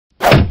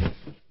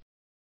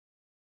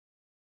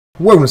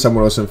Welcome to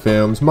Someone Awesome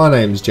Films. My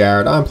name's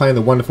Jared. I'm playing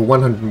the wonderful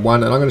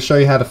 101 and I'm going to show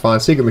you how to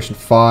find Secret Mission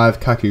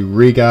 5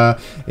 Kahkoo-Regah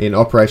in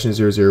Operation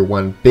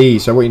 001B.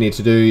 So what you need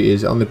to do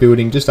is on the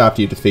building just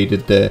after you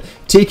defeated the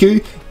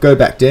Tiku, go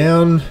back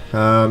down.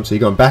 So you're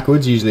going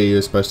backwards. Usually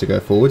you're supposed to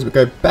go forwards, but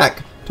go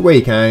back to where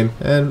you came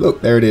and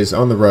look, there it is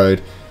on the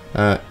road.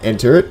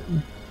 Enter it.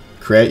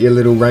 Create your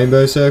little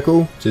rainbow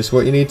circle. Just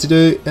what you need to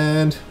do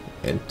and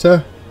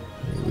enter.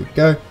 There we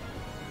go.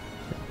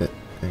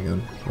 Hang on.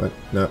 What?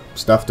 No,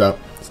 stuffed up.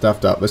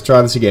 Let's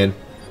try this again.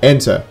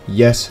 Enter.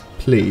 Yes,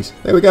 please.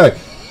 There we go.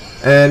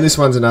 And this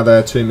one's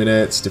another 2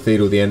 minutes. Defeat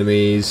all the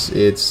enemies.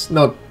 It's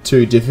not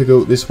too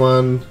difficult, this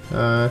one.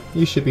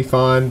 You should be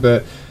fine,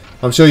 but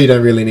I'm sure you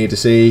don't really need to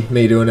see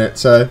me doing it.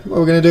 So what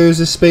we're going to do is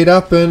just speed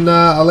up and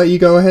I'll let you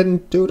go ahead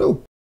and do it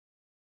all.